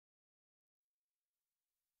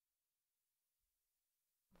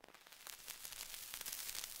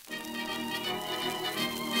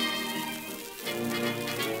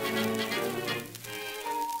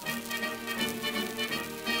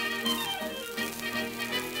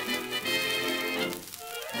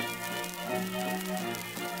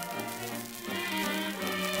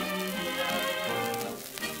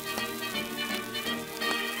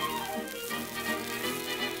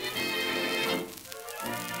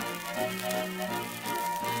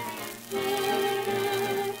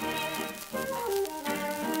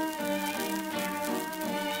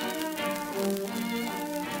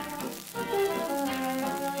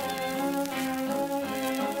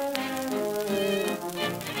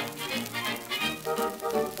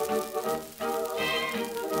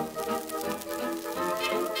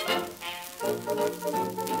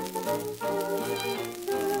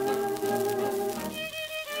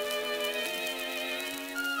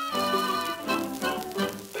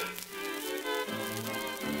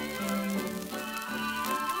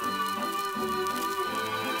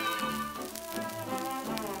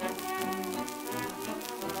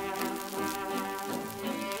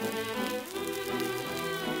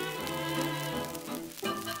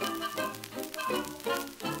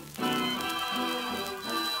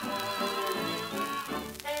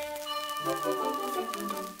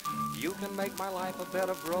make my life a bed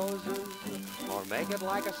of roses, or make it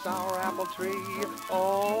like a sour apple tree.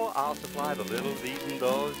 Oh, I'll supply the little these and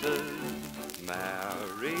thoses.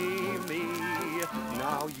 Marry me.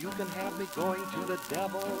 Now you can have me going to the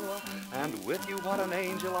devil, and with you what an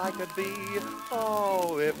angel I could be.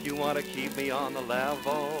 Oh, if you want to keep me on the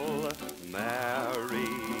level, marry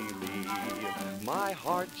me. My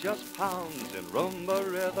heart just pounds in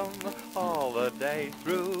rumba rhythm all the day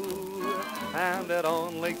through, and it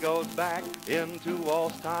only goes back into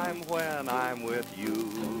waltz time when I'm with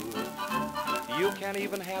you. You can't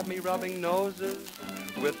even have me rubbing noses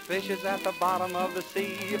with fishes at the bottom of the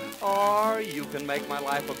sea, or you can make my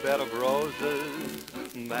life a bed of roses.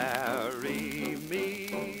 Marry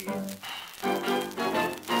me.